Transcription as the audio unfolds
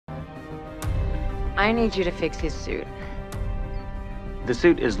I need you to fix his suit. The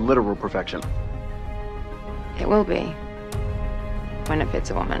suit is literal perfection. It will be. When it fits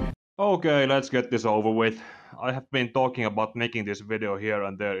a woman. Okay, let's get this over with. I have been talking about making this video here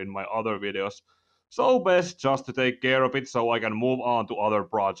and there in my other videos, so best just to take care of it so I can move on to other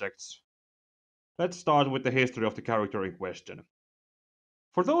projects. Let's start with the history of the character in question.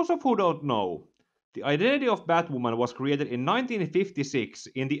 For those of who don't know, the identity of Batwoman was created in 1956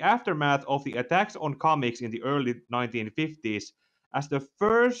 in the aftermath of the attacks on comics in the early 1950s as the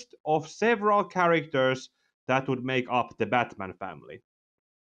first of several characters that would make up the Batman family.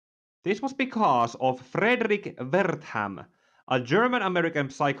 This was because of Frederick Wertham, a German-American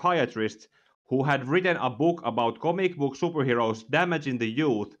psychiatrist who had written a book about comic book superheroes damaging the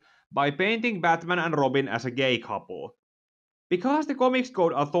youth by painting Batman and Robin as a gay couple. Because the Comics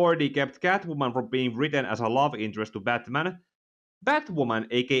Code Authority kept Catwoman from being written as a love interest to Batman, Batwoman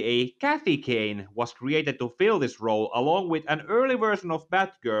aka Kathy Kane was created to fill this role along with an early version of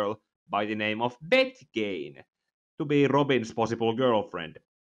Batgirl by the name of Beth Kane, to be Robin's possible girlfriend.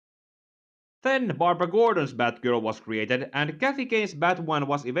 Then Barbara Gordon's Batgirl was created and Kathy Kane's Batwoman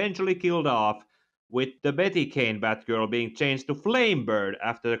was eventually killed off, with the Betty Kane Batgirl being changed to Flamebird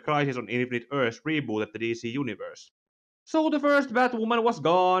after the Crisis on Infinite Earths rebooted the DC Universe. So the first Batwoman was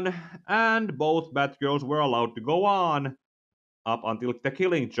gone, and both Batgirls were allowed to go on, up until The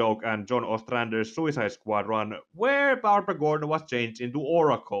Killing Joke and John Ostrander's Suicide Squad run, where Barbara Gordon was changed into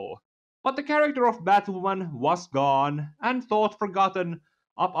Oracle. But the character of Batwoman was gone, and thought forgotten,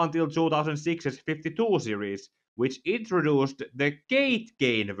 up until 2006's 52 series, which introduced the Kate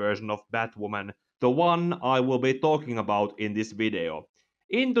Kane version of Batwoman, the one I will be talking about in this video,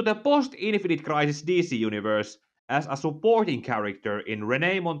 into the post-Infinite Crisis DC universe as a supporting character in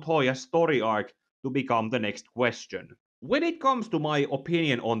Renee Montoya's story arc to become the next question. When it comes to my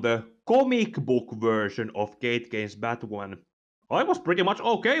opinion on the comic book version of Kate Kane's Batwoman, I was pretty much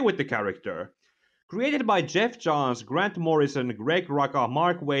okay with the character. Created by Jeff Johns, Grant Morrison, Greg Rucka,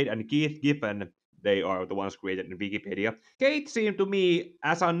 Mark Waid, and Keith Giffen, they are the ones created in Wikipedia, Kate seemed to me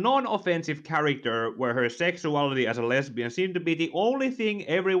as a non-offensive character where her sexuality as a lesbian seemed to be the only thing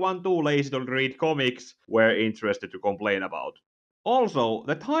everyone too lazy to read comics were interested to complain about. Also,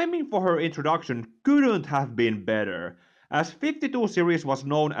 the timing for her introduction couldn't have been better, as 52 series was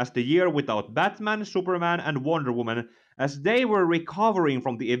known as the year without Batman, Superman, and Wonder Woman, as they were recovering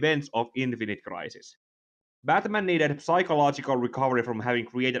from the events of Infinite Crisis. Batman needed psychological recovery from having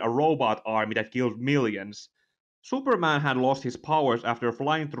created a robot army that killed millions. Superman had lost his powers after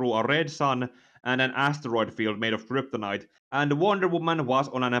flying through a red sun and an asteroid field made of kryptonite, and Wonder Woman was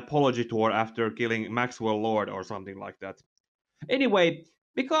on an apology tour after killing Maxwell Lord or something like that. Anyway,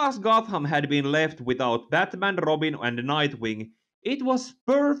 because Gotham had been left without Batman, Robin, and Nightwing, it was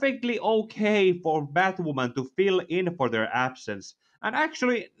perfectly okay for Batwoman to fill in for their absence. And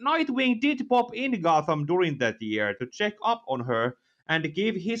actually, Nightwing did pop in Gotham during that year to check up on her and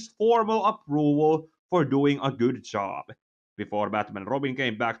give his formal approval for doing a good job, before Batman and Robin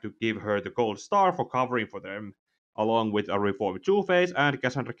came back to give her the gold star for covering for them, along with a reformed Two-Face and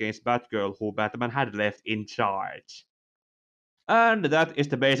Cassandra Cain's Batgirl who Batman had left in charge. And that is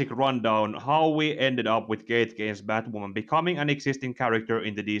the basic rundown how we ended up with Kate Kane's Batwoman becoming an existing character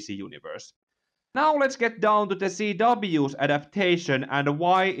in the DC universe. Now let's get down to the CW's adaptation and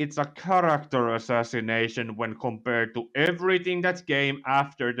why it's a character assassination when compared to everything that came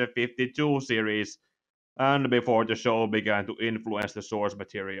after the 52 series and before the show began to influence the source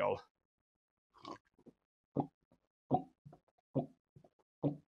material.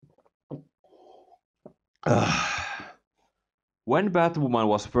 When Batwoman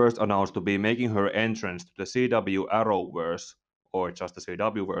was first announced to be making her entrance to the CW Arrowverse, or just the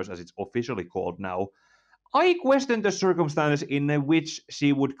CWverse as it's officially called now, I questioned the circumstances in which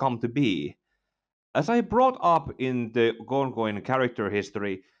she would come to be. As I brought up in the ongoing character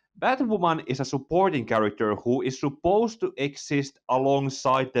history, Batwoman is a supporting character who is supposed to exist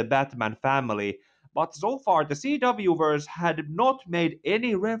alongside the Batman family, but so far the CWverse had not made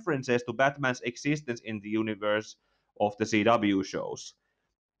any references to Batman's existence in the universe of the CW shows.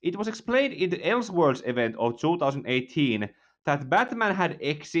 It was explained in the Elseworlds event of 2018 that Batman had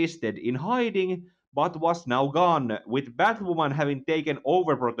existed in hiding but was now gone, with Batwoman having taken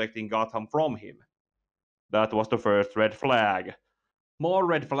over protecting Gotham from him. That was the first red flag. More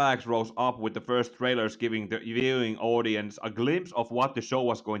red flags rose up with the first trailers giving the viewing audience a glimpse of what the show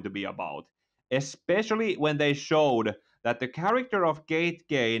was going to be about, especially when they showed that the character of Kate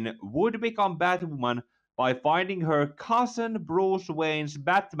Kane would become Batwoman by finding her cousin Bruce Wayne's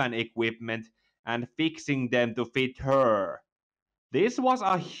Batman equipment and fixing them to fit her. This was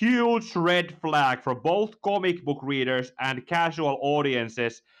a huge red flag for both comic book readers and casual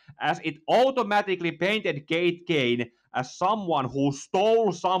audiences, as it automatically painted Kate Kane as someone who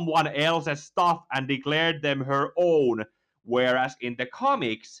stole someone else's stuff and declared them her own, whereas in the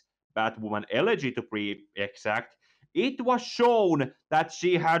comics, Batwoman Elegy to be exact, it was shown that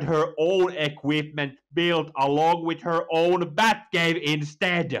she had her own equipment built along with her own Batcave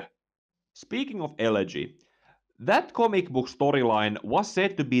instead. Speaking of Elegy, that comic book storyline was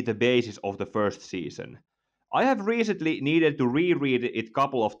said to be the basis of the first season. I have recently needed to reread it a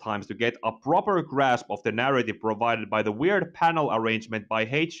couple of times to get a proper grasp of the narrative provided by the weird panel arrangement by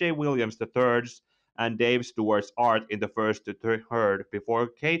H.J. Williams III's and Dave Stewart's art in the first to third before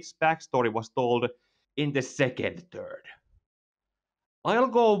Kate's backstory was told in the second third. I'll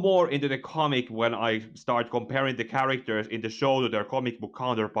go more into the comic when I start comparing the characters in the show to their comic book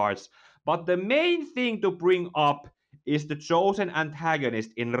counterparts, but the main thing to bring up is the chosen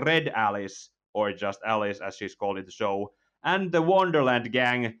antagonist in Red Alice, or just Alice as she's called in the show, and the Wonderland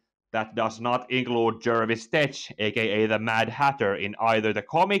gang that does not include Jervis Tetch, aka the Mad Hatter, in either the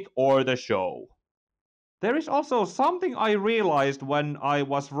comic or the show. There is also something I realized when I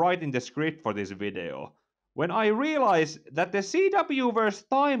was writing the script for this video. When I realized that the CW-verse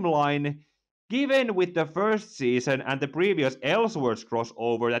timeline, given with the first season and the previous Elseworlds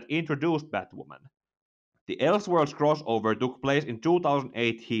crossover that introduced Batwoman. The Elseworlds crossover took place in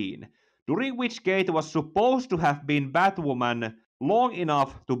 2018, during which Kate was supposed to have been Batwoman long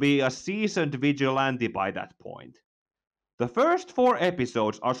enough to be a seasoned vigilante by that point. The first 4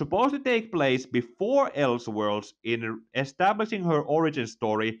 episodes are supposed to take place before Elseworlds in establishing her origin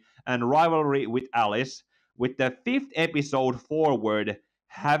story and rivalry with Alice, with the 5th episode forward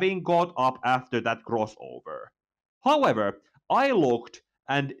having got up after that crossover. However, I looked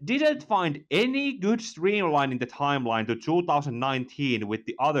and didn't find any good streamlining the timeline to 2019 with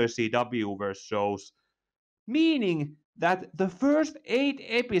the other CW-verse shows, meaning that the first 8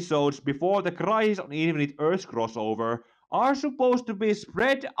 episodes before the Crisis on Infinite Earths crossover are supposed to be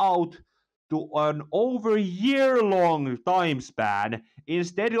spread out to an over year-long time span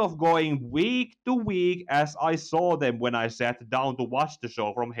instead of going week to week as I saw them when I sat down to watch the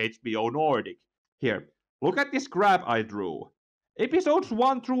show from HBO Nordic. Here, look at this graph I drew. Episodes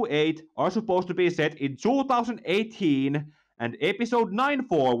 1 through 8 are supposed to be set in 2018, and episode 9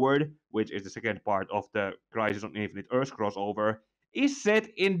 forward, which is the second part of the Crisis on Infinite Earths crossover, is set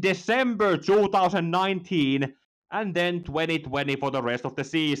in December 2019, and then 2020 for the rest of the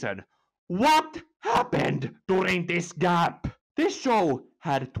season. What happened during this gap? This show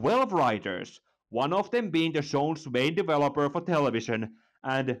had 12 writers, one of them being the show's main developer for television,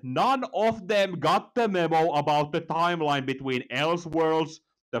 and none of them got the memo about the timeline between Elseworlds,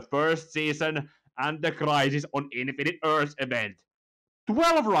 the first season, and the Crisis on Infinite Earths event.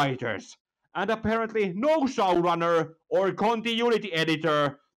 12 writers, and apparently no showrunner or continuity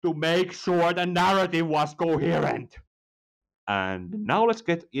editor to make sure the narrative was coherent. And now let's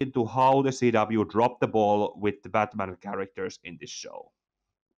get into how the CW dropped the ball with the Batman characters in this show.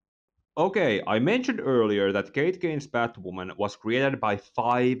 Okay, I mentioned earlier that Kate Kane's Batwoman was created by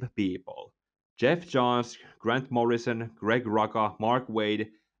 5 people. Jeff Johns, Grant Morrison, Greg Rucka, Mark Waid,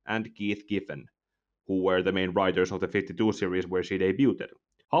 and Keith Giffen, who were the main writers of the 52 series where she debuted.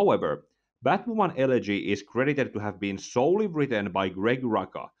 However, Batwoman Elegy is credited to have been solely written by Greg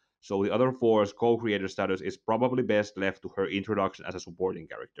Rucka, so the other 4's co-creator status is probably best left to her introduction as a supporting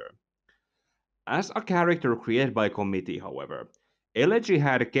character. As a character created by committee, however, Elegy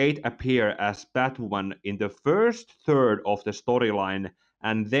had Kate appear as Batwoman in the first third of the storyline,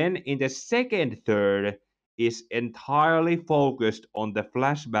 and then in the second third is entirely focused on the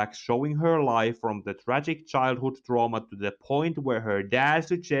flashbacks showing her life from the tragic childhood trauma to the point where her dad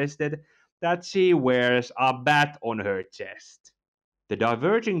suggested that she wears a bat on her chest. The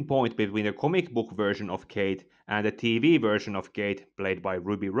diverging point between the comic book version of Kate and the TV version of Kate, played by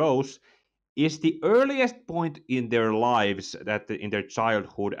Ruby Rose, is the earliest point in their lives in their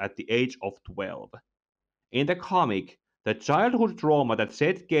childhood at the age of 12. In the comic, the childhood trauma that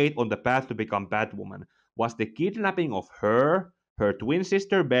set Kate on the path to become Batwoman was the kidnapping of her, her twin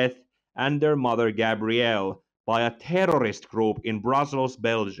sister Beth, and their mother Gabrielle by a terrorist group in Brussels,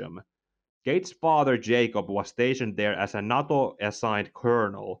 Belgium. Kate's father Jacob was stationed there as a NATO-assigned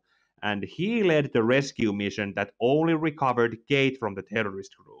colonel, and he led the rescue mission that only recovered Kate from the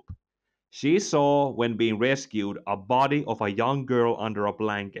terrorist group. She saw, when being rescued, a body of a young girl under a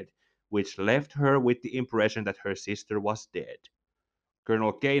blanket, which left her with the impression that her sister was dead.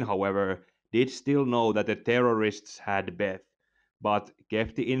 Colonel Kane, however, did still know that the terrorists had Beth, but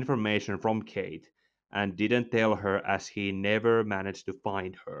kept the information from Kate, and didn't tell her as he never managed to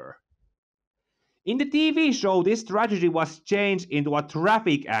find her. In the TV show, this tragedy was changed into a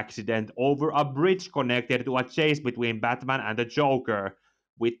traffic accident over a bridge connected to a chase between Batman and the Joker,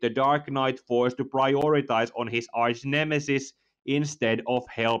 with the Dark Knight forced to prioritize on his arch nemesis instead of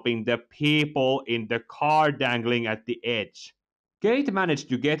helping the people in the car dangling at the edge. Kate managed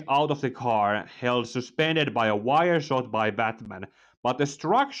to get out of the car, held suspended by a wire shot by Batman, but the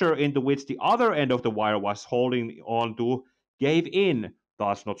structure into which the other end of the wire was holding on to gave in,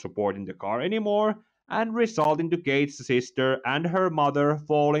 thus not supporting the car anymore, and resulting to Kate's sister and her mother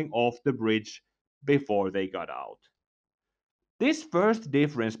falling off the bridge before they got out. This first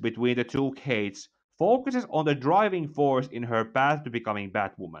difference between the two Kates focuses on the driving force in her path to becoming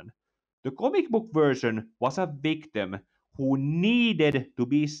Batwoman. The comic book version was a victim who needed to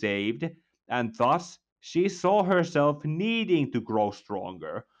be saved, and thus she saw herself needing to grow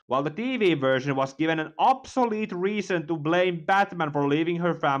stronger, while the TV version was given an obsolete reason to blame Batman for leaving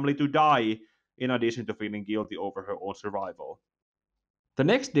her family to die, in addition to feeling guilty over her own survival. The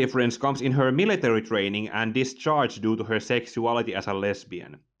next difference comes in her military training and discharge due to her sexuality as a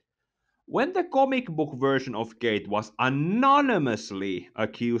lesbian. When the comic book version of Kate was anonymously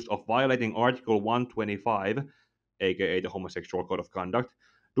accused of violating Article 125, aka the Homosexual Code of Conduct,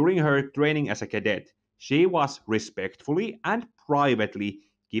 during her training as a cadet, she was respectfully and privately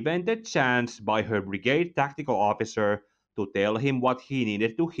given the chance by her brigade tactical officer to tell him what he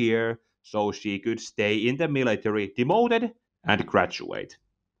needed to hear so she could stay in the military, demoted, and graduate.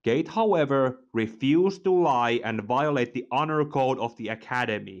 Kate, however, refused to lie and violate the honor code of the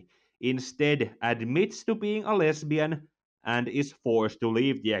academy, instead admits to being a lesbian and is forced to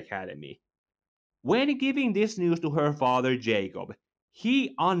leave the academy. When giving this news to her father Jacob,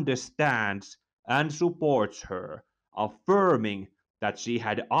 he understands and supports her, affirming that she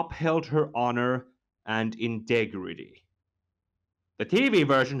had upheld her honor and integrity. The TV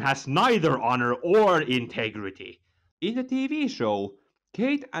version has neither honor or integrity. In the TV show,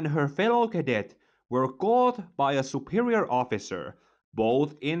 Kate and her fellow cadet were caught by a superior officer,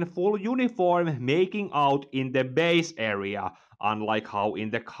 both in full uniform making out in the base area, unlike how in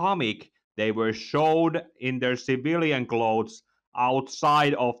the comic they were showed in their civilian clothes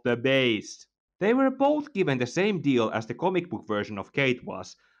outside of the base. They were both given the same deal as the comic book version of Kate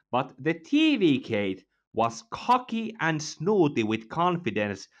was, but the TV Kate was cocky and snooty with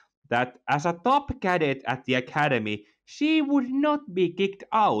confidence that as a top cadet at the academy, she would not be kicked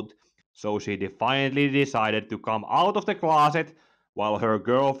out, so she defiantly decided to come out of the closet while her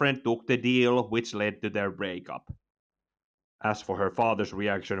girlfriend took the deal which led to their breakup. As for her father's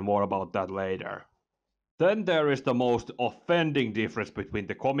reaction, more about that later. Then there is the most offending difference between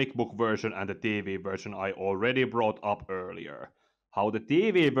the comic book version and the TV version I already brought up earlier. How the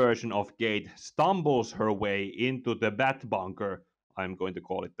TV version of Kate stumbles her way into the Bat Bunker, I'm going to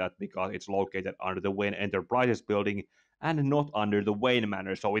call it that because it's located under the Wayne Enterprises building and not under the Wayne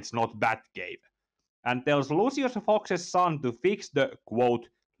Manor, so it's not Batcave, and tells Lucius Fox's son to fix the, quote,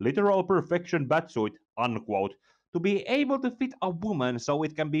 literal perfection batsuit, unquote, to be able to fit a woman so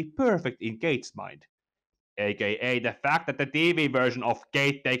it can be perfect in Kate's mind. AKA the fact that the TV version of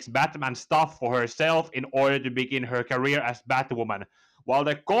Kate takes Batman stuff for herself in order to begin her career as Batwoman, while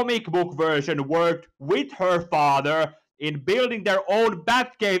the comic book version worked with her father in building their own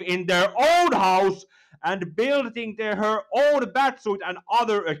Batcave in their own house and building her own Batsuit and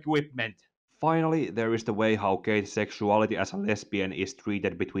other equipment. Finally, there is the way how Kate's sexuality as a lesbian is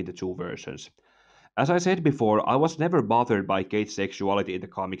treated between the two versions. As I said before, I was never bothered by Kate's sexuality in the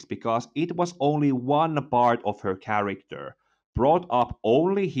comics because it was only one part of her character, brought up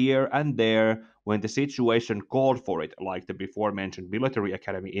only here and there when the situation called for it, like the before mentioned military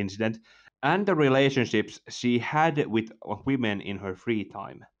academy incident, and the relationships she had with women in her free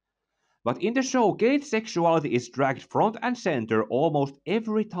time. But in the show, Kate's sexuality is dragged front and center almost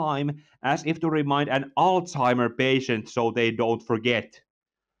every time as if to remind an Alzheimer patient so they don't forget.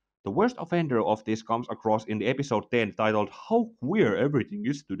 The worst offender of this comes across in the episode 10 titled How Queer Everything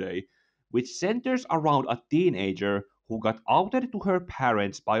Is Today, which centers around a teenager who got outed to her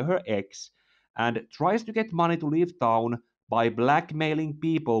parents by her ex and tries to get money to leave town by blackmailing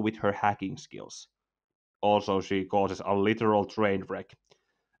people with her hacking skills. Also, she causes a literal train wreck.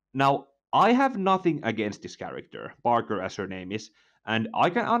 Now, I have nothing against this character, Parker as her name is, and I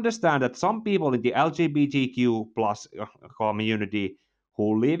can understand that some people in the LGBTQ plus community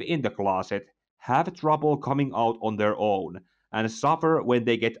who live in the closet have trouble coming out on their own and suffer when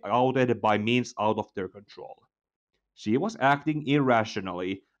they get outed by means out of their control. She was acting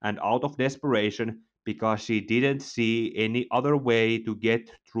irrationally and out of desperation because she didn't see any other way to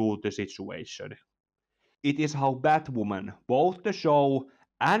get through the situation. It is how Batwoman, both the show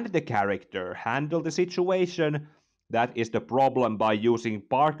and the character, handle the situation that is the problem by using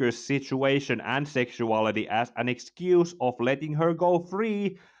Parker's situation and sexuality as an excuse of letting her go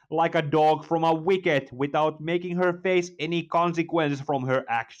free like a dog from a wicket without making her face any consequences from her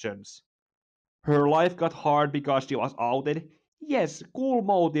actions. Her life got hard because she was outed. Yes, cool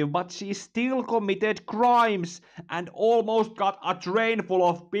motive, but she still committed crimes and almost got a train full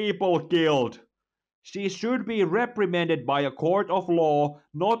of people killed. She should be reprimanded by a court of law,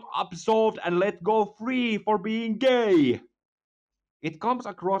 not absolved and let go free for being gay. It comes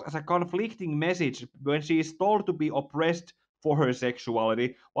across as a conflicting message when she is told to be oppressed for her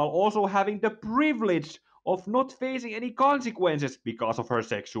sexuality while also having the privilege of not facing any consequences because of her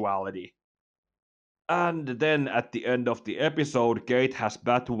sexuality. And then at the end of the episode, Kate has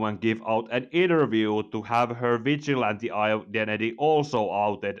Batwoman give out an interview to have her vigilante identity also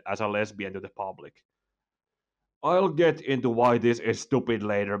outed as a lesbian to the public. I'll get into why this is stupid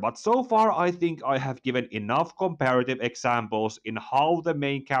later, but so far I think I have given enough comparative examples in how the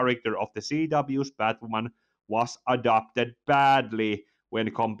main character of the CW's Batwoman was adapted badly when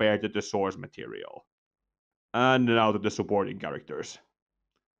compared to the source material. And now to the supporting characters.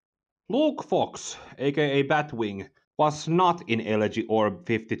 Luke Fox, aka Batwing, was not in Elegy or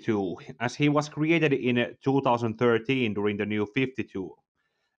 52, as he was created in 2013 during the new 52,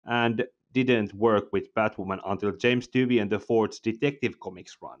 and didn't work with Batwoman until James Tyvion IV's Detective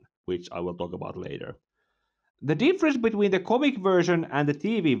Comics run, which I will talk about later. The difference between the comic version and the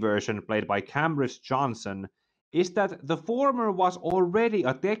TV version, played by Camrys Johnson, is that the former was already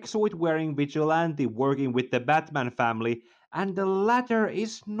a tech suit wearing vigilante working with the Batman family, and the latter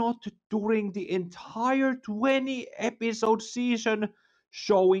is not during the entire 20 episode season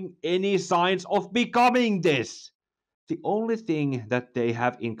showing any signs of becoming this. The only thing that they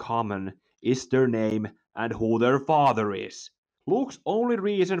have in common is their name and who their father is. Luke's only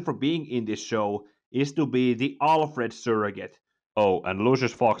reason for being in this show is to be the Alfred surrogate. Oh, and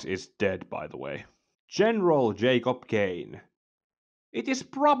Lucius Fox is dead, by the way. General Jacob Kane. It is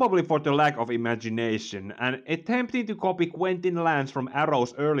probably for the lack of imagination and attempting to copy Quentin Lance from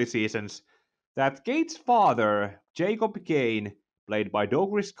Arrow's early seasons that Kate's father, Jacob Kane, played by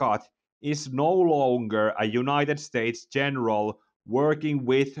Douglas Scott, is no longer a United States general working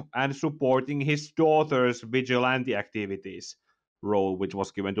with and supporting his daughter's vigilante activities, role which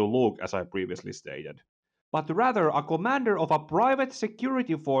was given to Luke, as I previously stated, but rather a commander of a private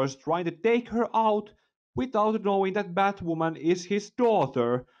security force trying to take her out without knowing that Batwoman is his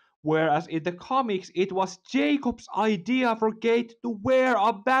daughter, whereas in the comics it was Jacob's idea for Kate to wear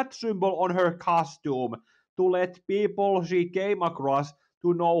a bat symbol on her costume to let people she came across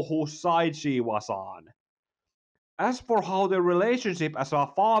to know whose side she was on. As for how the relationship as a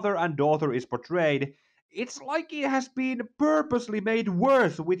father and daughter is portrayed, it's like it has been purposely made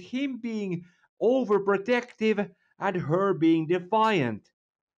worse with him being overprotective and her being defiant.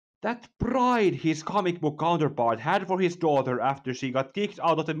 That pride his comic book counterpart had for his daughter after she got kicked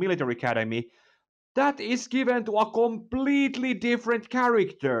out of the military academy, that is given to a completely different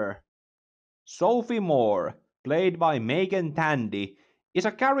character. Sophie Moore, played by Megan Tandy, is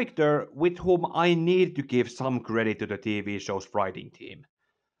a character with whom I need to give some credit to the TV show's writing team.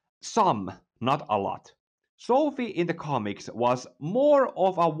 Some, not a lot. Sophie in the comics was more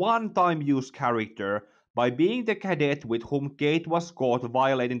of a one-time use character by being the cadet with whom Kate was caught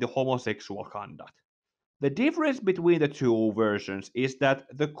violating the homosexual conduct. The difference between the two versions is that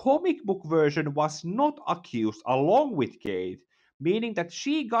the comic book version was not accused along with Kate, meaning that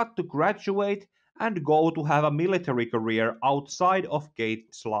she got to graduate and go to have a military career outside of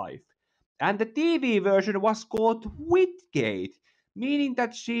Kate's life. And the TV version was caught with Kate, meaning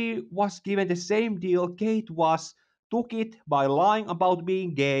that she was given the same deal Kate was, took it by lying about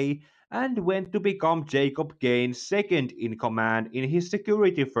being gay, and went to become Jacob Kane's second in command in his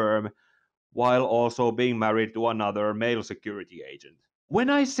security firm, while also being married to another male security agent. When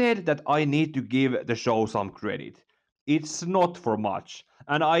I said that I need to give the show some credit, it's not for much,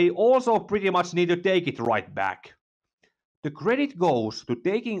 and I also pretty much need to take it right back. The credit goes to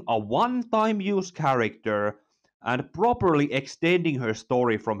taking a one-time use character and properly extending her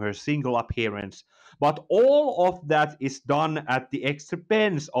story from her single appearance, but all of that is done at the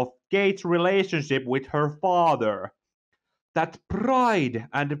expense of Kate's relationship with her father. That pride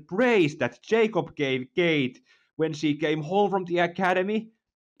and praise that Jacob gave Kate when she came home from the academy,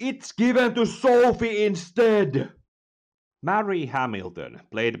 it's given to Sophie instead. Mary Hamilton,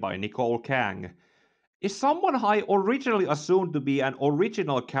 played by Nicole Kang, is someone I originally assumed to be an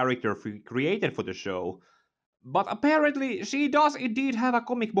original character created for the show, But apparently, she does indeed have a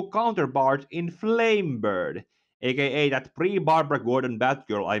comic book counterpart in Flamebird, aka that pre-Barbara Gordon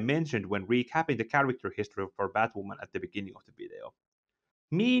Batgirl I mentioned when recapping the character history for Batwoman at the beginning of the video.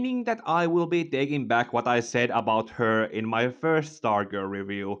 Meaning that I will be taking back what I said about her in my first Stargirl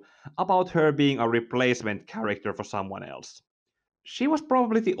review, about her being a replacement character for someone else. She was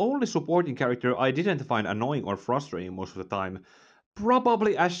probably the only supporting character I didn't find annoying or frustrating most of the time,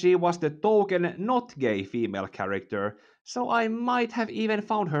 probably as she was the token not gay female character, so I might have even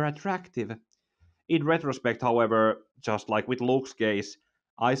found her attractive. In retrospect, however, just like with Luke's case,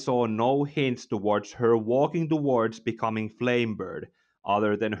 I saw no hints towards her walking towards becoming Flamebird,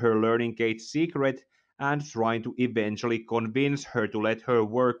 other than her learning Kate's secret and trying to eventually convince her to let her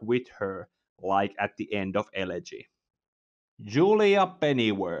work with her, like at the end of Elegy. Julia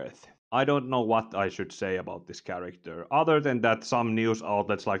Pennyworth. I don't know what I should say about this character, other than that some news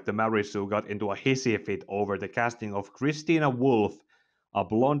outlets like the Marisu got into a hissy fit over the casting of Christina Wolf, a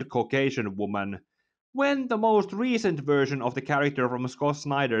blonde Caucasian woman, when the most recent version of the character from Scott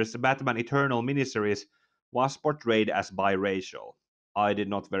Snyder's Batman Eternal miniseries was portrayed as biracial. I did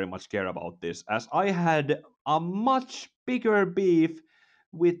not very much care about this, as I had a much bigger beef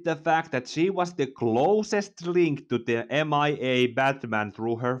with the fact that she was the closest link to the MIA Batman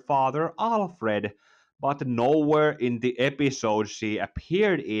through her father Alfred, but nowhere in the episode she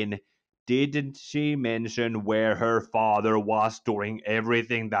appeared in didn't she mention where her father was during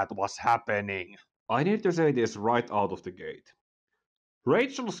everything that was happening. I need to say this right out of the gate.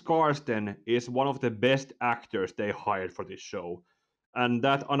 Rachel Skarsten is one of the best actors they hired for this show, and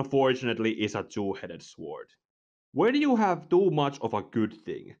that unfortunately is a two-headed sword. When you have too much of a good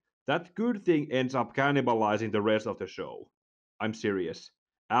thing, that good thing ends up cannibalizing the rest of the show. I'm serious.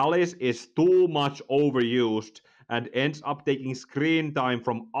 Alice is too much overused and ends up taking screen time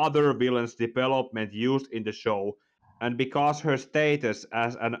from other villains' development used in the show, and because her status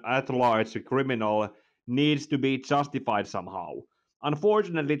as an at-large criminal needs to be justified somehow.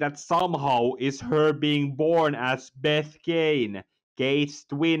 Unfortunately, that somehow is her being born as Beth Kane, Kate's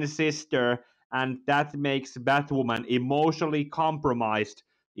twin sister, and that makes Batwoman emotionally compromised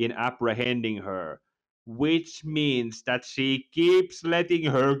in apprehending her, which means that she keeps letting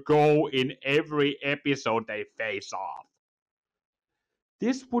her go in every episode they face off.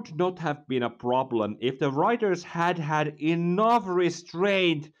 This would not have been a problem if the writers had had enough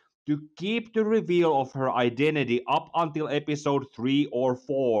restraint to keep the reveal of her identity up until episode 3 or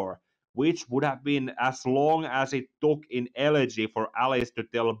 4, which would have been as long as it took in Elegy for Alice to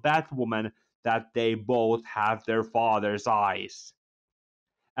tell Batwoman that they both have their father's eyes.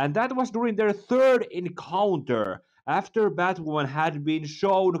 And that was during their third encounter, after Batwoman had been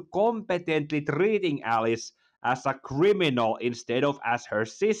shown competently treating Alice as a criminal instead of as her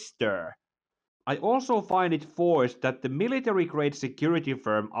sister. I also find it forced that the military-grade security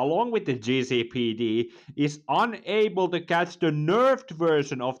firm, along with the GCPD, is unable to catch the nerfed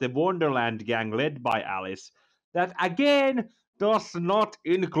version of the Wonderland gang led by Alice, that again does not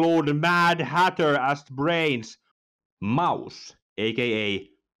include Mad Hatter as brains. Mouse, aka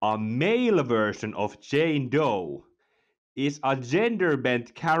a male version of Jane Doe, is a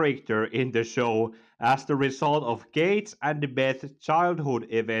gender-bent character in the show as the result of Kate's and Beth's childhood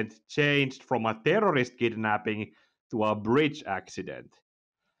event changed from a terrorist kidnapping to a bridge accident.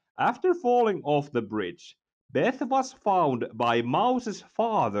 After falling off the bridge, Beth was found by Mouse's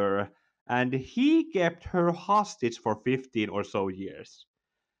father and he kept her hostage for 15 or so years.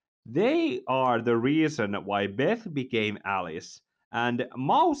 They are the reason why Beth became Alice, and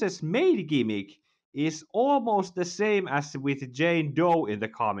Mouse's maid gimmick is almost the same as with Jane Doe in the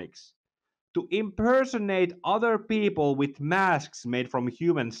comics. To impersonate other people with masks made from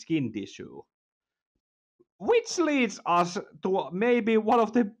human skin tissue. Which leads us to maybe one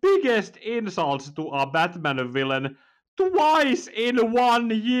of the biggest insults to a Batman villain twice in 1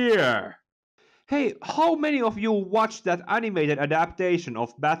 year. Hey, how many of you watched that animated adaptation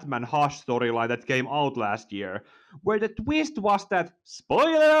of Batman Hush storyline that came out last year, where the twist was that,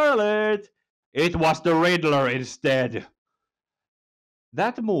 spoiler alert, it was the Riddler instead?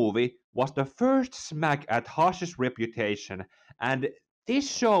 That movie was the first smack at Hush's reputation, and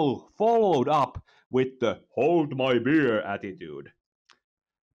this show followed up with the hold my beer attitude.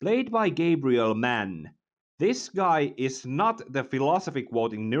 Played by Gabriel Mann, this guy is not the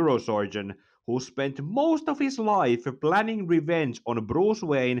philosophy-quoting neurosurgeon who spent most of his life planning revenge on Bruce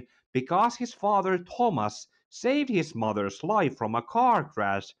Wayne because his father Thomas saved his mother's life from a car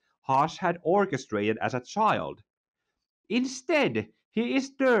crash Hush had orchestrated as a child. Instead, he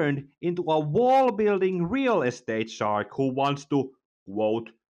is turned into a wall-building real estate shark who wants to,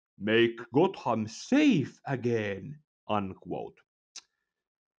 quote, make Gotham safe again, unquote.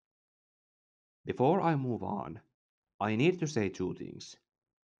 Before I move on, I need to say two things.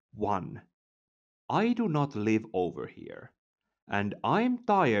 One, I do not live over here, and I'm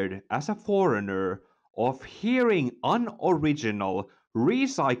tired as a foreigner of hearing unoriginal,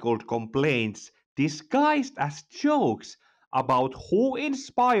 recycled complaints disguised as jokes about who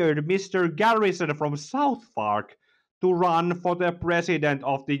inspired Mr. Garrison from South Park to run for the President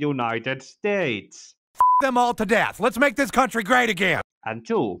of the United States. Them all to death. Let's make this country great again. And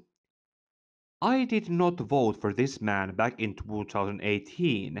two, I did not vote for this man back in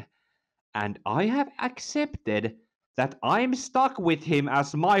 2018, and I have accepted that I'm stuck with him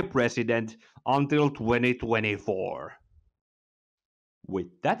as my president until 2024.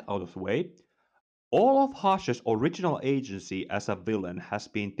 With that out of the way, all of Hush's original agency as a villain has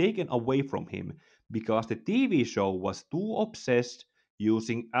been taken away from him because the TV show was too obsessed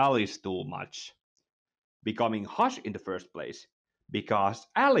using Alice too much. Becoming Hush in the first place, because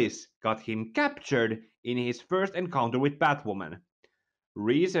Alice got him captured in his first encounter with Batwoman.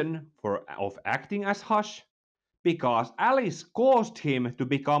 Reason of acting as Hush? Because Alice caused him to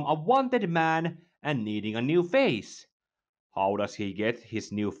become a wanted man and needing a new face. How does he get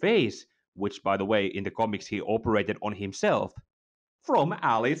his new face, which by the way in the comics he operated on himself? From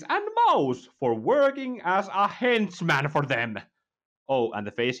Alice and Mouse for working as a henchman for them. Oh, and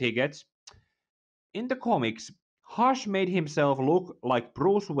the face he gets? In the comics, Hush made himself look like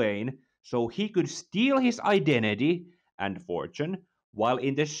Bruce Wayne so he could steal his identity and fortune, while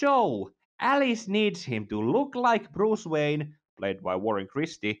in the show, Alice needs him to look like Bruce Wayne, played by Warren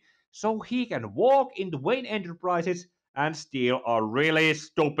Christie, so he can walk into Wayne Enterprises and steal a really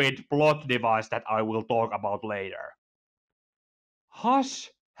stupid plot device that I will talk about later. Hush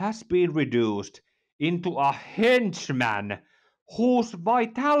has been reduced into a henchman whose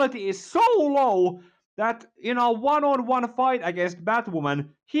vitality is so low that in a one-on-one fight against Batwoman,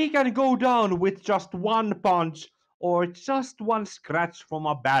 he can go down with just one punch or just one scratch from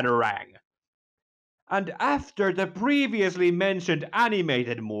a batarang. And after the previously mentioned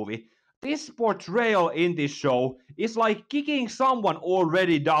animated movie, this portrayal in this show is like kicking someone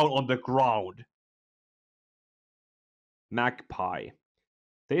already down on the ground. Magpie.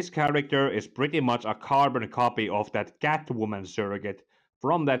 This character is pretty much a carbon copy of that Catwoman surrogate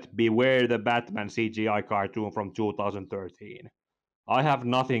from that Beware the Batman CGI cartoon from 2013. I have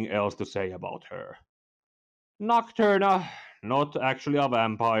nothing else to say about her. Nocturna, not actually a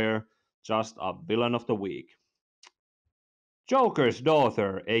vampire, just a villain of the week. Joker's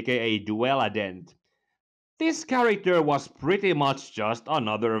daughter, aka Duella Dent. This character was pretty much just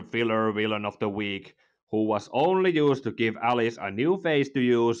another filler villain of the week, who was only used to give Alice a new face to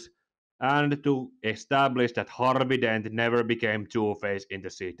use, and to establish that Harvey Dent never became Two-Face in the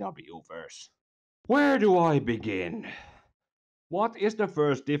CW-verse. Where do I begin? What is the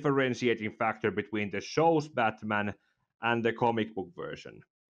first differentiating factor between the show's Batman and the comic book version?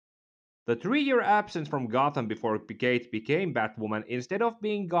 The 3-year absence from Gotham before Kate became Batwoman instead of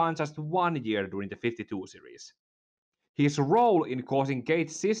being gone just 1 year during the 52 series. His role in causing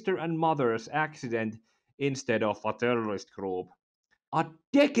Kate's sister and mother's accident instead of a terrorist group. A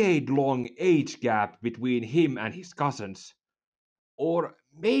decade-long age gap between him and his cousins. Or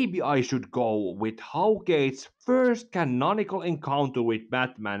maybe I should go with how Kate's first canonical encounter with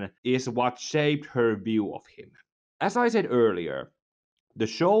Batman is what shaped her view of him. As I said earlier, the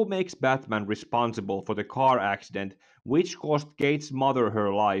show makes Batman responsible for the car accident which cost Kate's mother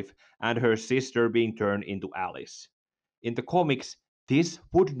her life and her sister being turned into Alice. In the comics, this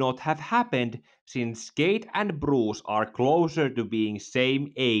would not have happened since Kate and Bruce are closer to being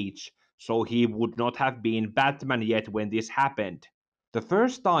same age, so he would not have been Batman yet when this happened. The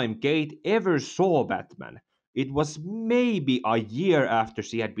first time Kate ever saw Batman, it was maybe a year after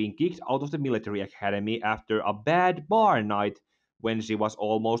she had been kicked out of the military academy after a bad bar night when she was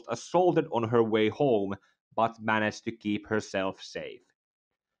almost assaulted on her way home, but managed to keep herself safe.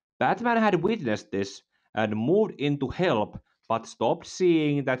 Batman had witnessed this and moved in to help, but stopped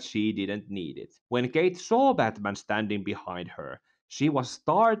seeing that she didn't need it. When Kate saw Batman standing behind her, she was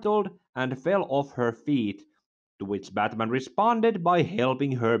startled and fell off her feet, to which Batman responded by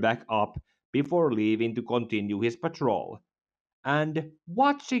helping her back up before leaving to continue his patrol. And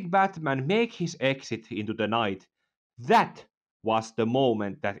watching Batman make his exit into the night, that was the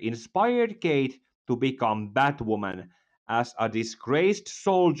moment that inspired Kate to become Batwoman as a disgraced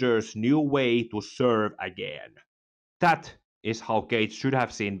soldier's new way to serve again. That is how Kate should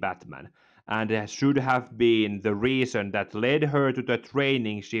have seen Batman, and should have been the reason that led her to the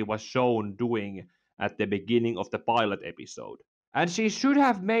training she was shown doing at the beginning of the pilot episode. And she should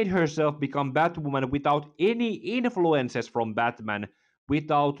have made herself become Batwoman without any influences from Batman,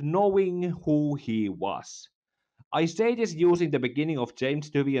 without knowing who he was. I say this using the beginning of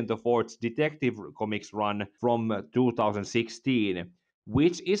James Tyvion IV's Detective Comics run from 2016,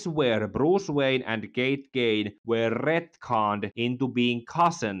 which is where Bruce Wayne and Kate Kane were retconned into being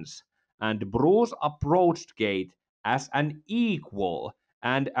cousins, and Bruce approached Kate as an equal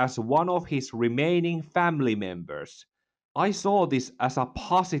and as one of his remaining family members. I saw this as a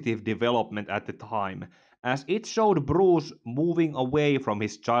positive development at the time, as it showed Bruce moving away from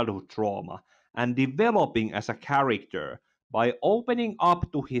his childhood trauma and developing as a character by opening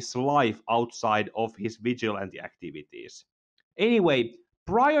up to his life outside of his vigilante activities. Anyway,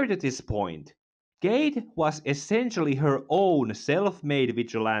 prior to this point, Kate was essentially her own self-made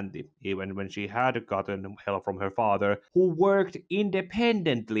vigilante, even when she had gotten help from her father, who worked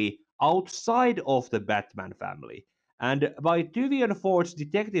independently outside of the Batman family. And by Tyvion IV's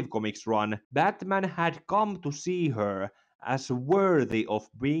Detective Comics run, Batman had come to see her as worthy of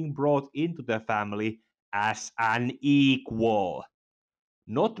being brought into the family as an equal.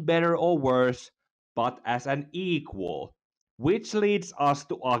 Not better or worse, but as an equal. Which leads us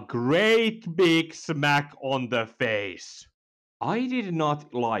to a great big smack on the face. I did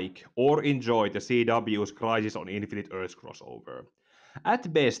not like or enjoy the CW's Crisis on Infinite Earths crossover.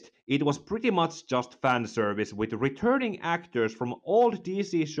 At best, it was pretty much just fan service with returning actors from old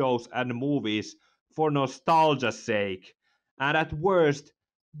DC shows and movies for nostalgia's sake. And at worst,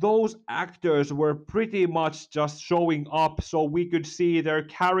 those actors were pretty much just showing up so we could see their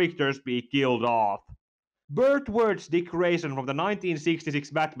characters be killed off. Burt Ward's Dick Grayson from the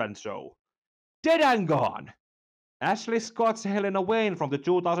 1966 Batman show. Dead and gone. Ashley Scott's Helena Wayne from the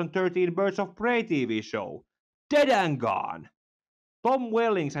 2013 Birds of Prey TV show. Dead and gone. Tom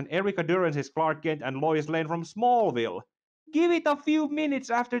Wellings and Erica Durance's Clark Kent and Lois Lane from Smallville. Give it a few minutes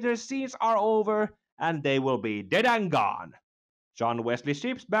after their scenes are over, and they will be dead and gone. John Wesley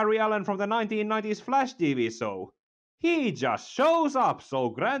Shipp's Barry Allen from the 1990s Flash TV show. He just shows up so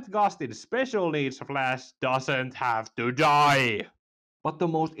Grant Gustin's special needs Flash doesn't have to die. But the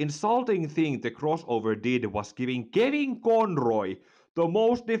most insulting thing the crossover did was giving Kevin Conroy, the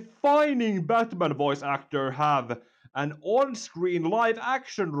most defining Batman voice actor, have an on-screen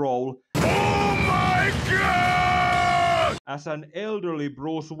live-action role. Oh my god! As an elderly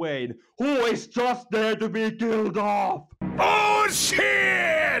Bruce Wayne who is just there to be killed off. Oh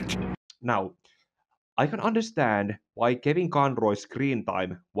shit! Now, I can understand why Kevin Conroy's screen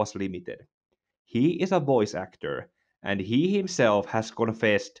time was limited. He is a voice actor, and he himself has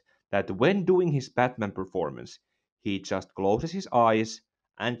confessed that when doing his Batman performance, he just closes his eyes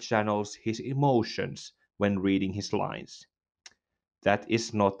and channels his emotions when reading his lines. That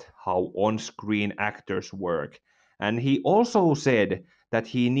is not how on-screen actors work, and he also said that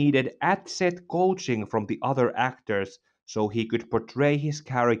he needed at-set coaching from the other actors so he could portray his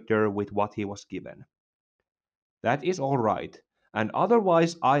character with what he was given. That is alright, and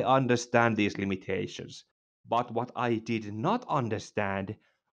otherwise I understand these limitations. But what I did not understand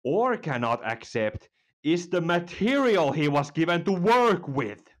or cannot accept is the material he was given to work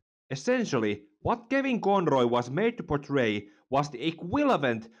with. Essentially, what Kevin Conroy was made to portray was the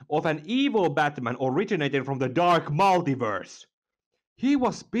equivalent of an evil Batman originating from the dark multiverse. He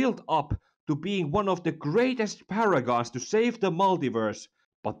was built up to being one of the greatest paragons to save the multiverse,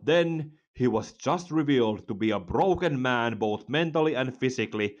 but then he was just revealed to be a broken man both mentally and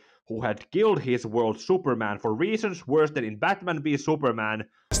physically, who had killed his world Superman for reasons worse than in Batman v Superman.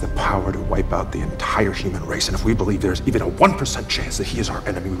 Has the power to wipe out the entire human race, and if we believe there's even a 1% chance that he is our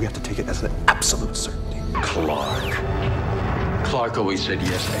enemy, we have to take it as an absolute certainty. Clark always said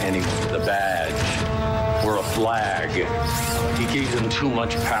yes to anyone with a badge or a flag. He gave them too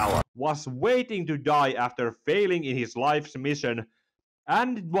much power. Was waiting to die after failing in his life's mission,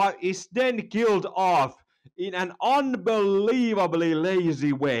 and is then killed off in an unbelievably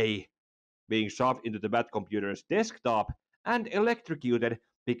lazy way, being shoved into the Batcomputer's desktop and electrocuted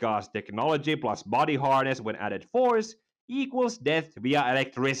because technology plus body harness when added force equals death via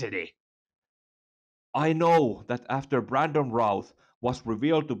electricity. I know that after Brandon Routh was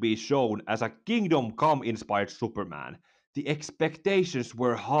revealed to be shown as a Kingdom Come inspired Superman, the expectations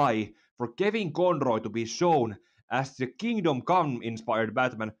were high for Kevin Conroy to be shown as the Kingdom Come inspired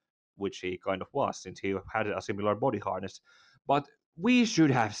Batman, which he kind of was since he had a similar body harness, but we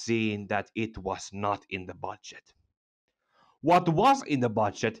should have seen that it was not in the budget. What was in the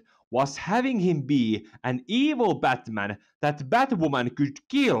budget was having him be an evil Batman that Batwoman could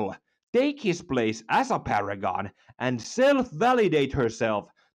kill, take his place as a paragon, and self-validate herself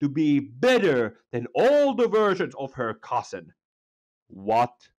to be better than all the versions of her cousin.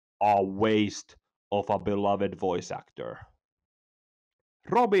 What a waste of a beloved voice actor.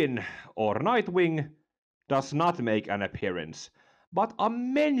 Robin, or Nightwing, does not make an appearance, but a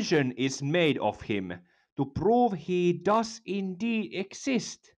mention is made of him to prove he does indeed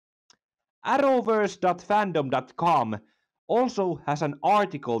exist. Arrowverse.fandom.com also has an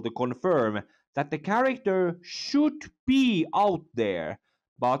article to confirm that the character should be out there,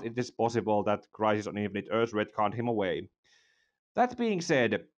 but it is possible that Crisis on Infinite Earths retconned him away. That being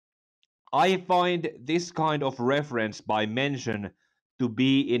said, I find this kind of reference by mention to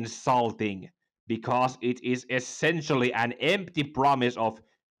be insulting, because it is essentially an empty promise of,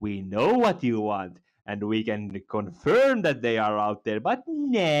 we know what you want, and we can confirm that they are out there, but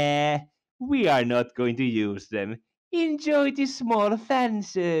nah, we are not going to use them. Enjoy this small fan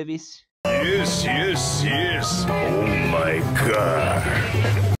service. Yes, yes, yes. Oh my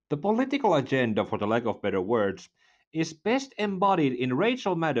god. The political agenda, for the lack of better words, is best embodied in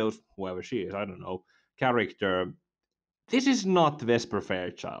Rachel Maddow's, whoever she is, I don't know, character. This is not Vesper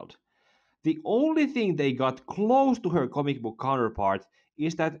Fairchild. The only thing they got close to her comic book counterpart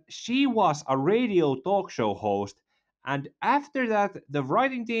is that she was a radio talk show host, and after that, the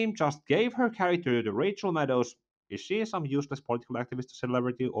writing team just gave her character to Rachel Maddows. Is she some useless political activist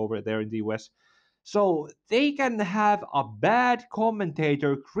celebrity over there in the US? So they can have a bad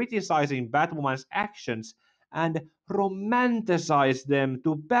commentator criticizing Batwoman's actions and romanticize them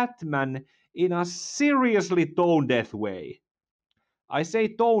to Batman in a seriously tone-deaf way. I say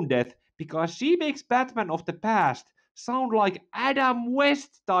tone-deaf because she makes Batman of the past sound like Adam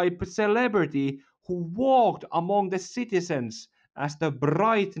West type celebrity who walked among the citizens as the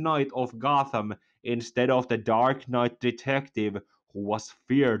bright knight of Gotham instead of the dark knight detective who was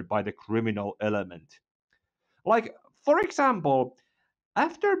feared by the criminal element. Like, for example,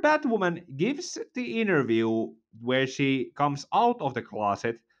 after Batwoman gives the interview where she comes out of the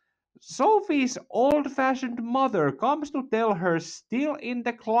closet, Sophie's old-fashioned mother comes to tell her still in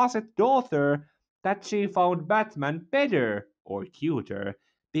the closet daughter that she found Batman better, or cuter,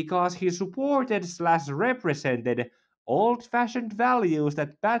 because he supported / represented old-fashioned values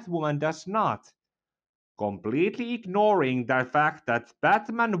that Batwoman does not, completely ignoring the fact that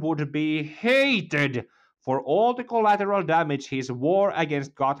Batman would be hated for all the collateral damage his war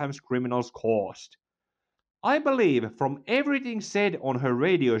against Gotham's criminals caused. I believe from everything said on her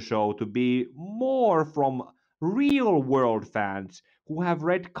radio show to be more from real world fans who have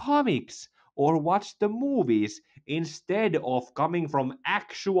read comics or watched the movies instead of coming from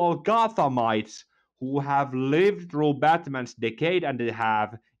actual Gothamites who have lived through Batman's decade and a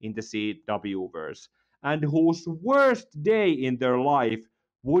half in the CW verse, and whose worst day in their life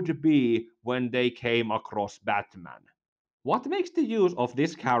would be when they came across Batman. What makes the use of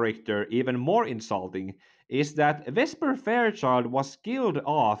this character even more insulting is that Vesper Fairchild was killed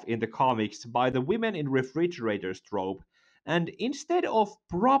off in the comics by the women in refrigerators trope, and instead of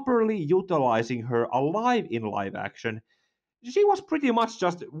properly utilizing her alive in live action, she was pretty much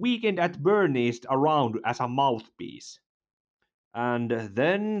just Weekend at Bernie's around as a mouthpiece. And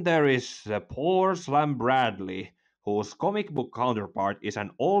then there is poor Slam Bradley, whose comic book counterpart is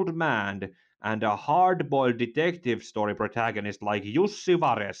an old man and a hard-boiled detective story protagonist like Jussi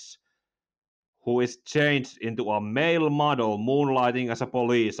Vares, who is changed into a male model moonlighting as a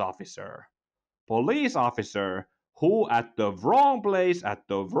police officer. Police officer who, at the wrong place at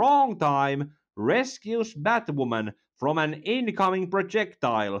the wrong time, rescues Batwoman from an incoming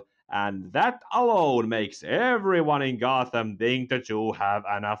projectile, and that alone makes everyone in Gotham think the two have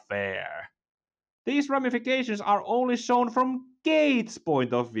an affair. These ramifications are only shown from Kate's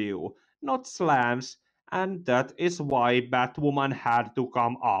point of view, not Slam's, and that is why Batwoman had to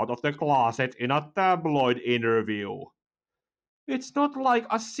come out of the closet in a tabloid interview. It's not like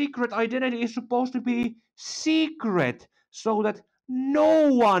a secret identity is supposed to be secret so that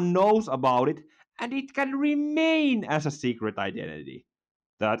no one knows about it and it can remain as a secret identity.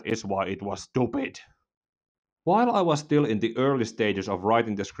 That is why it was stupid. While I was still in the early stages of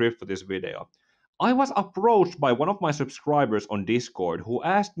writing the script for this video, I was approached by one of my subscribers on Discord who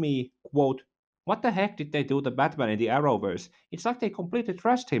asked me, quote, "What the heck did they do to Batman in the Arrowverse? It's like they completely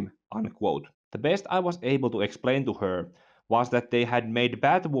trashed him," unquote. The best I was able to explain to her was that they had made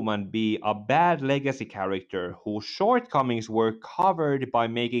Batwoman be a bad legacy character whose shortcomings were covered by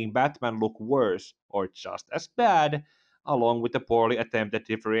making Batman look worse, or just as bad, along with the poorly attempted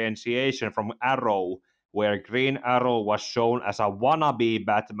differentiation from Arrow, where Green Arrow was shown as a wannabe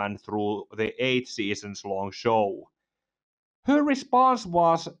Batman through the 8 seasons long show. Her response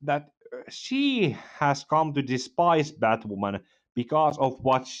was that she has come to despise Batwoman because of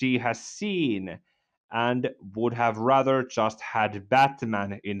what she has seen, and would have rather just had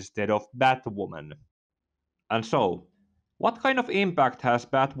Batman instead of Batwoman. And so, what kind of impact has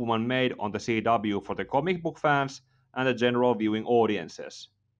Batwoman made on the CW for the comic book fans and the general viewing audiences?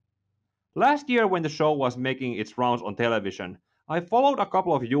 Last year, when the show was making its rounds on television, I followed a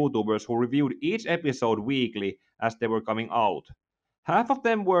couple of YouTubers who reviewed each episode weekly as they were coming out. Half of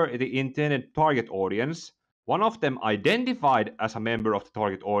them were the intended target audience, one of them identified as a member of the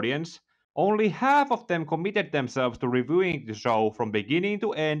target audience, only half of them committed themselves to reviewing the show from beginning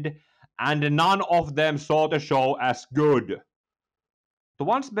to end, and none of them saw the show as good. The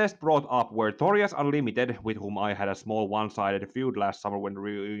ones best brought up were ThoriasUnlimited, with whom I had a small one-sided feud last summer when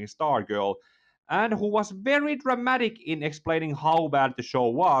reviewing Stargirl, and who was very dramatic in explaining how bad the show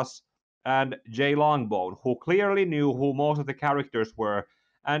was, and JLongbone, who clearly knew who most of the characters were,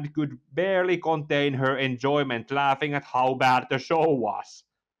 and could barely contain her enjoyment laughing at how bad the show was.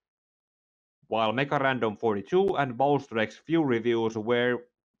 While MechaRandom42 and Bowlstrek's few reviews were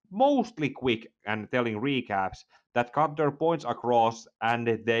mostly quick and telling recaps that got their points across, and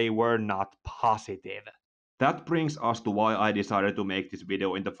they were not positive. That brings us to why I decided to make this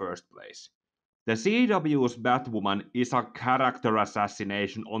video in the first place. The CW's Batwoman is a character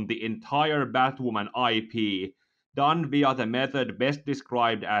assassination on the entire Batwoman IP, done via the method best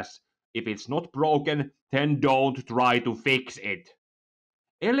described as, if it's not broken, then don't try to fix it.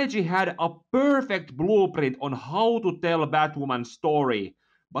 Elegy had a perfect blueprint on how to tell Batwoman's story,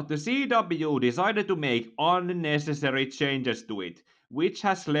 but the CW decided to make unnecessary changes to it, which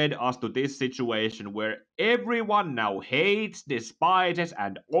has led us to this situation where everyone now hates, despises,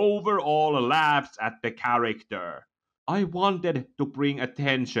 and overall laughs at the character. I wanted to bring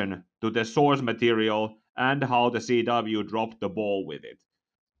attention to the source material and how the CW dropped the ball with it,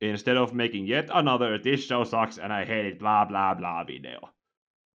 instead of making yet another "this show sucks and I hate it blah blah blah" video.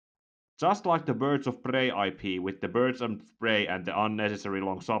 Just like the Birds of Prey IP with the Birds of Prey and the unnecessary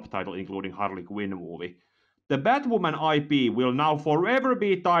long subtitle including Harley Quinn movie, the Batwoman IP will now forever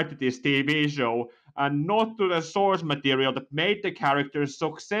be tied to this TV show and not to the source material that made the characters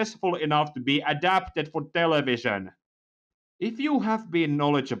successful enough to be adapted for television. If you have been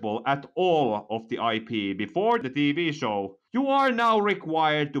knowledgeable at all of the IP before the TV show, you are now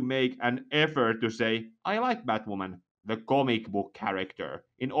required to make an effort to say, I like Batwoman, the comic book character,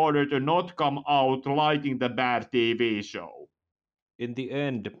 in order to not come out liking the bad TV show. In the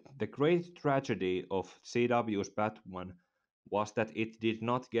end, the great tragedy of CW's Batwoman was that it did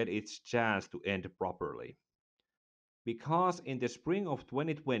not get its chance to end properly. Because in the spring of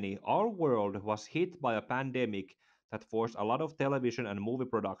 2020, our world was hit by a pandemic that forced a lot of television and movie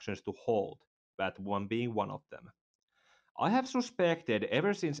productions to halt, Batwoman being one of them. I have suspected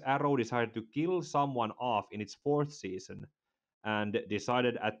ever since Arrow decided to kill someone off in its 4th season, and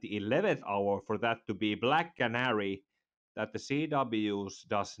decided at the 11th hour for that to be Black Canary, that the CW's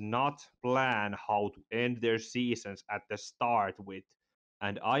does not plan how to end their seasons at the start with,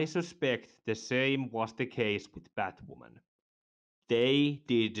 and I suspect the same was the case with Batwoman. They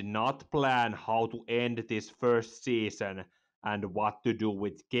did not plan how to end this first season and what to do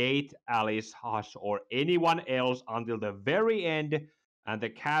with Kate, Alice, Hush, or anyone else until the very end, and the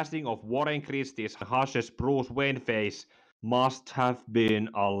casting of Warren Christie's Hush's Bruce Wayne face must have been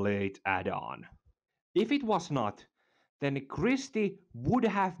a late add-on. If it was not, then Christie would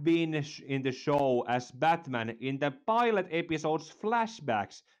have been in the show as Batman in the pilot episode's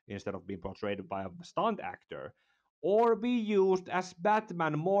flashbacks instead of being portrayed by a stunt actor, or be used as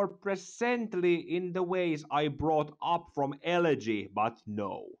Batman more presently in the ways I brought up from Elegy, but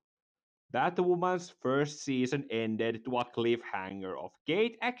no. Batwoman's first season ended to a cliffhanger of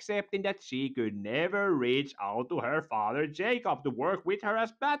Kate accepting that she could never reach out to her father Jacob to work with her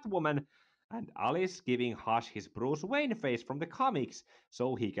as Batwoman, and Alice giving Hush his Bruce Wayne face from the comics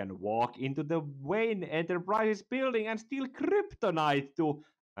so he can walk into the Wayne Enterprises building and steal kryptonite to,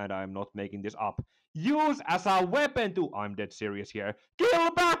 and I'm not making this up, use as a weapon to, I'm dead serious here,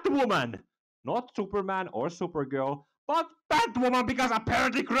 kill Batwoman! Not Superman or Supergirl, but Batwoman, because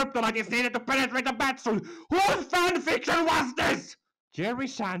apparently kryptonite is needed to penetrate the Batsuit! Whose fanfiction was this? Jerry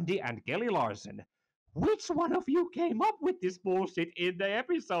Sandy and Kelly Larson. Which one of you came up with this bullshit in the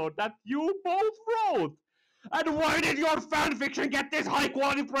episode that you both wrote? And why did your fanfiction get this high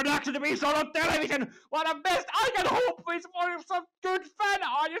quality production to be shown on television? Well, the best I can hope is for some good fan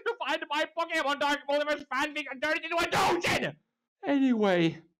artist to find my Pokemon Dark Multiverse fanfic and turn it into a doujin!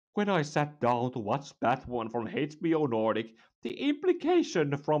 Anyway, when I sat down to watch Batwoman from HBO Nordic, the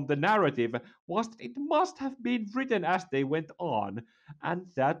implication from the narrative was that it must have been written as they went on, and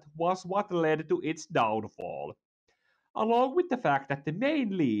that was what led to its downfall. Along with the fact that the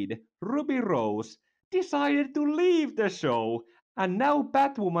main lead, Ruby Rose, decided to leave the show, and now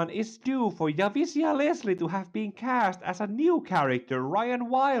Batwoman is due for Javicia Leslie to have been cast as a new character, Ryan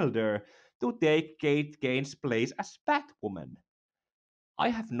Wilder, to take Kate Kane's place as Batwoman. I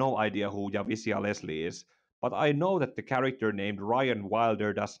have no idea who Javicia Leslie is, but I know that the character named Ryan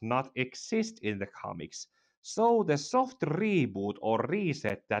Wilder does not exist in the comics. So the soft reboot or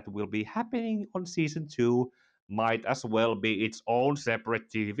reset that will be happening on season 2 might as well be its own separate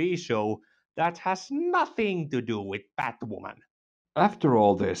TV show that has nothing to do with Batwoman. After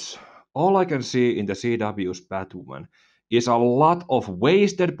all this, all I can see in the CW's Batwoman is a lot of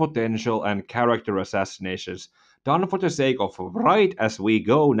wasted potential and character assassinations done for the sake of right as we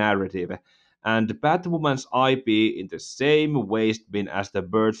go narrative, and Batwoman's IP in the same waste bin as the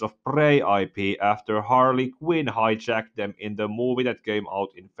Birds of Prey IP after Harley Quinn hijacked them in the movie that came out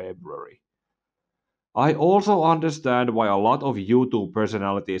in February. I also understand why a lot of YouTube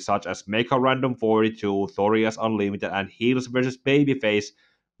personalities such as MechaRandom42, ThoriasUnlimited, and Heels vs Babyface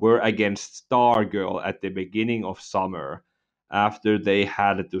were against Stargirl at the beginning of summer, after they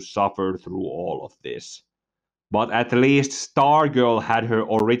had to suffer through all of this. But at least Stargirl had her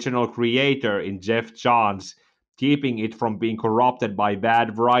original creator in Jeff Johns, keeping it from being corrupted by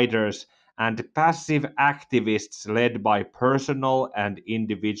bad writers and passive activists led by personal and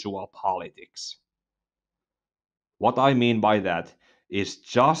individual politics. What I mean by that is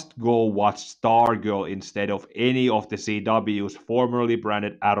just go watch Stargirl instead of any of the CW's formerly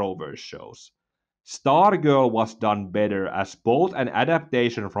branded Arrowverse shows. Stargirl was done better as both an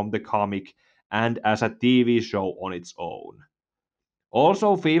adaptation from the comic and as a TV show on its own.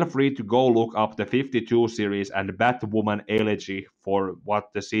 Also, feel free to go look up the 52 series and Batwoman elegy for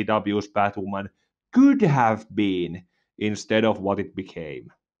what the CW's Batwoman could have been instead of what it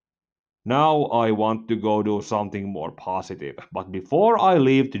became. Now I want to go do something more positive, but before I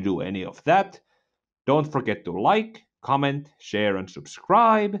leave to do any of that, don't forget to like, comment, share, and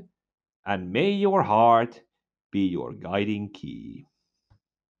subscribe, and may your heart be your guiding key.